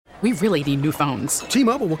We really need new phones.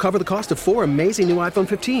 T-Mobile will cover the cost of 4 amazing new iPhone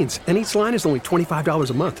 15s, and each line is only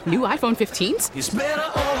 $25 a month. New iPhone 15s? It's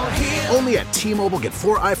better over here. Only at T-Mobile, get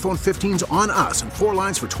 4 iPhone 15s on us and 4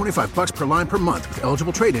 lines for $25 per line per month with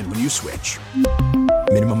eligible trade-in when you switch.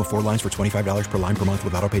 Minimum of 4 lines for $25 per line per month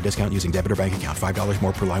with autopay discount using debit or bank account. $5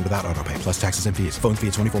 more per line without autopay, plus taxes and fees. Phone fee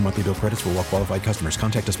at 24 monthly bill credits for well-qualified customers.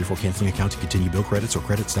 Contact us before canceling account to continue bill credits or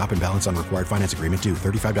credit stop and balance on required finance agreement due.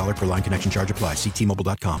 $35 per line connection charge applies. See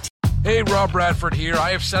T-Mobile.com. Hey, Rob Bradford here. I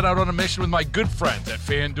have set out on a mission with my good friends at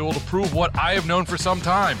FanDuel to prove what I have known for some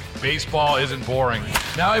time. Baseball isn't boring.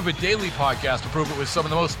 Now I have a daily podcast to prove it with some of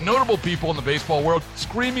the most notable people in the baseball world,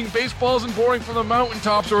 screaming baseball isn't boring from the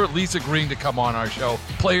mountaintops, or at least agreeing to come on our show.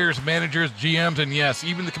 Players, managers, GMs, and yes,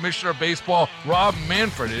 even the commissioner of baseball, Rob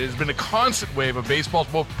Manfred. It has been a constant wave of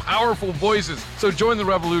baseball's most powerful voices. So join the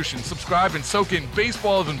revolution. Subscribe and soak in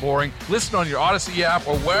Baseball Isn't Boring. Listen on your Odyssey app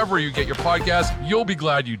or wherever you get your podcast. You'll be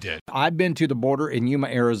glad you did. I've been to the border in Yuma,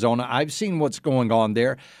 Arizona. I've seen what's going on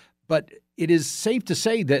there. But it is safe to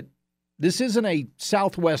say that this isn't a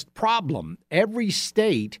Southwest problem. Every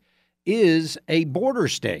state is a border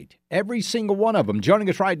state, every single one of them. Joining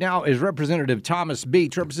us right now is Representative Thomas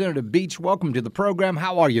Beach. Representative Beach, welcome to the program.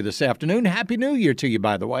 How are you this afternoon? Happy New Year to you,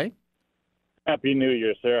 by the way. Happy New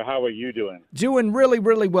Year, sir. How are you doing? Doing really,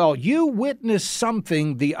 really well. You witnessed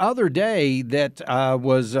something the other day that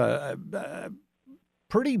was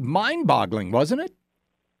pretty mind-boggling, wasn't it?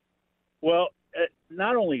 Well,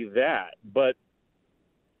 not only that, but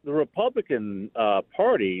the Republican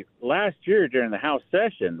Party last year during the House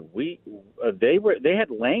session, they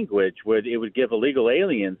had language where it would give illegal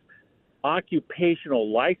aliens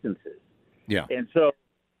occupational licenses. Yeah, and so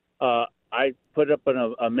I put up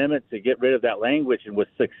an amendment to get rid of that language and was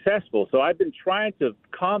successful. So I've been trying to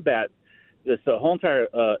combat this whole entire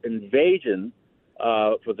invasion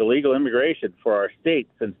for the legal immigration for our state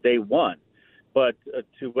since day one. But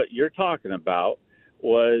to what you're talking about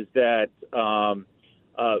was that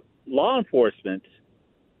law enforcement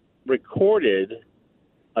recorded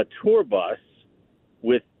a tour bus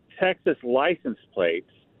with Texas license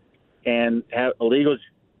plates and have illegals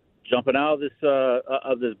jumping out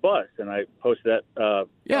of this bus, and I posted that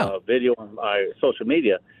video on my social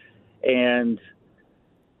media. And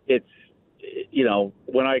it's,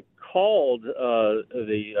 when I called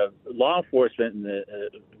the law enforcement and the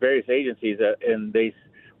various agencies, and they,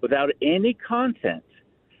 without any content,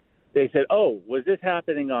 they said, "Oh, was this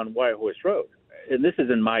happening on White Horse Road?" And this is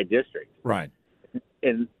in my district, right?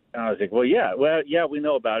 And I was like, "Well, yeah, we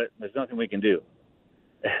know about it. There's nothing we can do."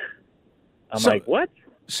 I'm like, "What?"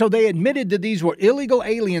 So they admitted that these were illegal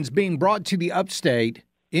aliens being brought to the upstate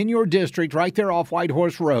in your district, right there off White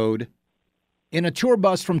Horse Road, in a tour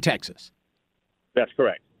bus from Texas. That's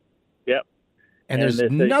correct. Yep. And there's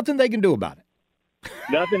nothing they can do about it.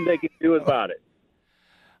 Nothing they can do about it.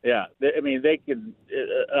 Yeah. They can.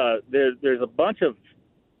 There's a bunch of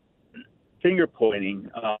finger pointing,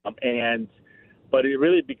 but it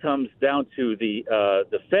really becomes down to the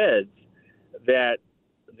feds that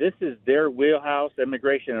this is their wheelhouse,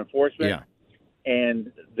 immigration enforcement,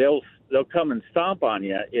 and they'll come and stomp on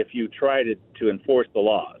you if you try to enforce the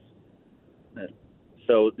laws.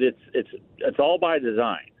 So it's all by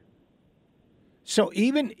design. So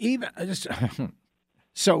even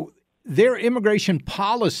so their immigration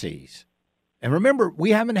policies, and remember, we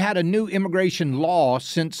haven't had a new immigration law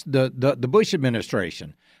since the Bush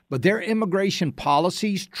administration, but their immigration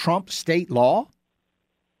policies trump state law?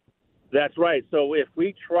 That's right. So if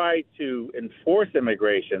we try to enforce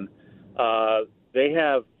immigration, they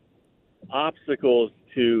have obstacles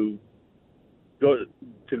to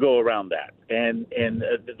go around that, and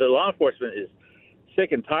the law enforcement is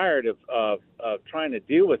sick and tired of trying to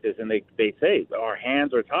deal with this, and they say our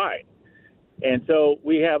hands are tied, and so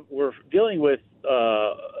we're dealing with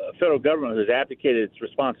a federal government who's abdicated its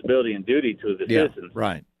responsibility and duty to the citizens,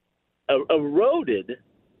 right? Eroded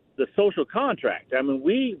the social contract.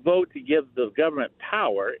 We vote to give the government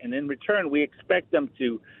power, and in return, we expect them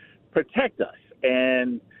to protect us.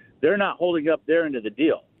 And they're not holding up their end of the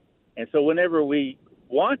deal. And so whenever we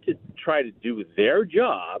want to try to do their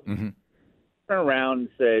job, turn around and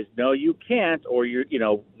says, no, you can't, or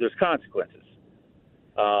there's consequences.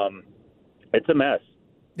 It's a mess.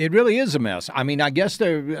 It really is a mess. I guess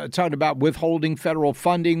they're talking about withholding federal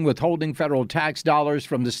funding, withholding federal tax dollars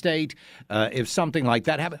from the state if something like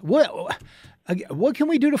that happens. What can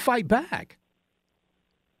we do to fight back?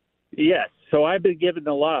 Yes. So I've been giving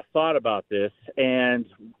a lot of thought about this, and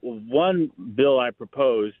one bill I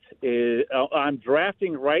proposed is I'm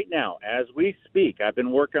drafting right now as we speak. I've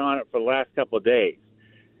been working on it for the last couple of days.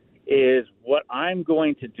 Is what I'm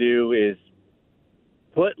going to do is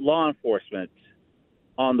put law enforcement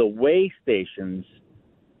on the way stations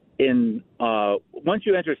in once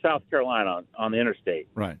you enter South Carolina on the interstate.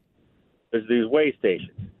 Right. There's these way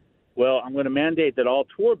stations. Well, I'm going to mandate that all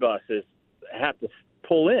tour buses have to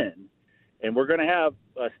pull in, and we're going to have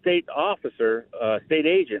a state officer, state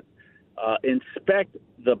agent, inspect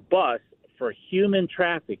the bus for human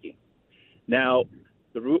trafficking. Now,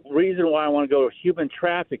 the reason why I want to go to human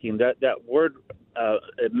trafficking, that word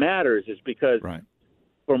it matters, is because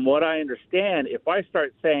from what I understand, if I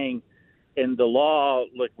start saying in the law,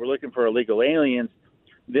 look, we're looking for illegal aliens,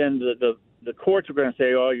 then the courts are going to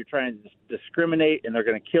say, oh, you're trying to discriminate, and they're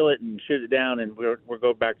going to kill it and shoot it down, and we'll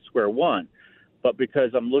go back to square one. But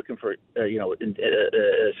because I'm looking for,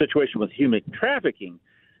 a situation with human trafficking,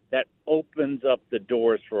 that opens up the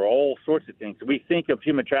doors for all sorts of things. We think of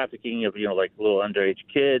human trafficking of, like little underage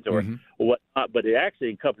kids or whatnot, but it actually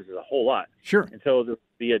encompasses a whole lot. Sure. And so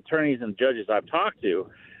the attorneys and judges I've talked to,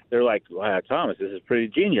 they're like, wow, Thomas, this is pretty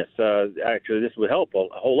genius. Actually, this would help a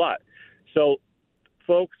whole lot. So,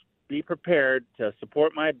 folks, be prepared to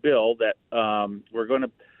support my bill that we're going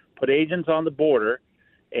to put agents on the border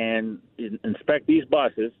and inspect these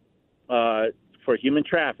buses for human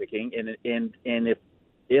trafficking. And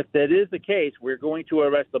if that is the case, we're going to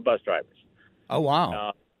arrest the bus drivers. Oh,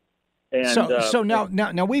 wow. So now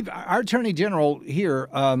our Attorney General here,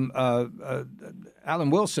 Alan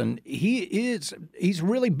Wilson, he's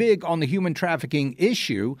really big on the human trafficking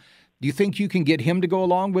issue. Do you think you can get him to go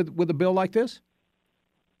along with a bill like this?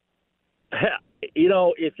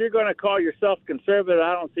 If you're going to call yourself conservative,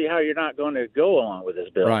 I don't see how you're not going to go along with this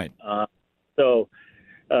bill. Right.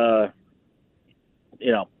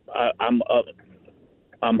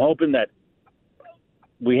 I'm hoping that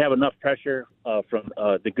we have enough pressure from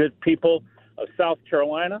the good people of South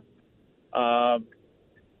Carolina.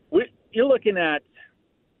 You're looking at,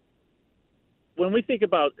 when we think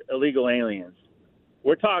about illegal aliens,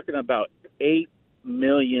 we're talking about 8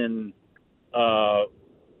 million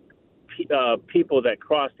people that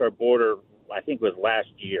crossed our border, I think it was last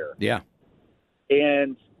year. Yeah.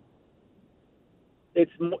 And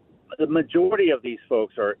the majority of these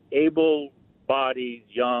folks are able-bodied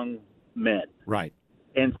young men. Right.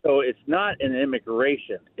 And so it's not an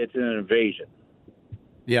immigration, it's an invasion.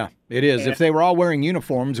 Yeah, it is. If they were all wearing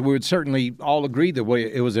uniforms, we would certainly all agree that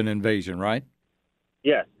it was an invasion, right?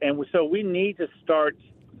 Yes. And so we need to start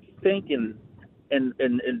thinking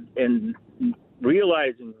and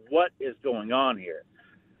realizing what is going on here.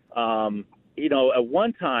 At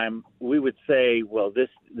one time we would say, well, this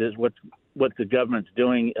is what the government's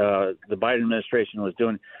doing, the Biden administration was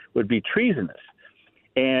doing, would be treasonous.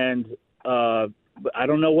 And I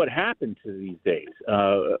don't know what happened to these days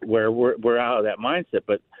where we're out of that mindset,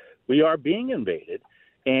 but we are being invaded.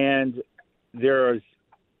 And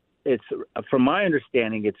from my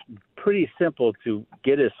understanding, it's pretty simple to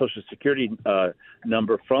get a Social Security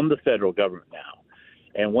number from the federal government now.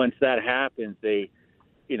 And once that happens, they're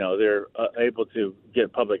able to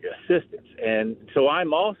get public assistance. And so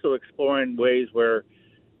I'm also exploring ways where,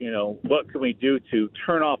 what can we do to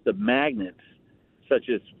turn off the magnets, such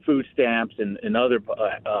as food stamps and other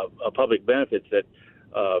public benefits that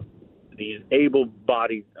these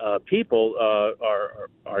able-bodied people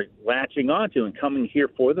are latching onto and coming here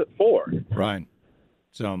for. Right.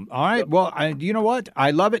 So, all right. Well, you know what?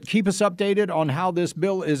 I love it. Keep us updated on how this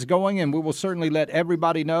bill is going, and we will certainly let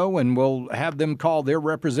everybody know, and we'll have them call their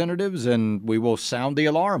representatives, and we will sound the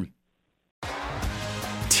alarm.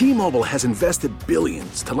 T-Mobile has invested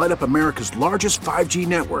billions to light up America's largest 5G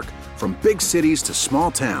network, from big cities to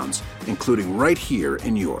small towns, including right here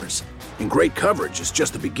in yours. And great coverage is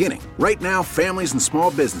just the beginning. Right now, families and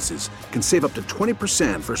small businesses can save up to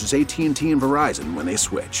 20% versus AT&T and Verizon when they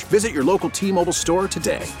switch. Visit your local T-Mobile store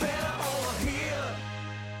today.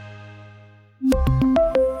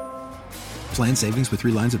 Plan savings with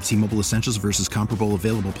 3 lines of T-Mobile Essentials versus comparable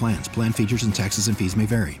available plans. Plan features and taxes and fees may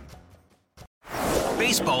vary.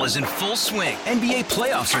 Baseball is in full swing. NBA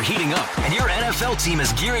playoffs are heating up, and your NFL team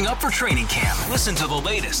is gearing up for training camp. Listen to the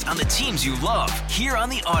latest on the teams you love here on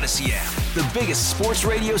the Odyssey app. The biggest sports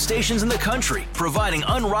radio stations in the country, providing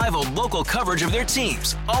unrivaled local coverage of their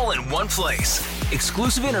teams, all in one place.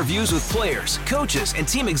 Exclusive interviews with players, coaches, and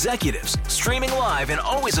team executives, streaming live and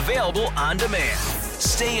always available on demand.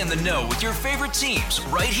 Stay in the know with your favorite teams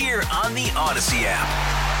right here on the Odyssey app.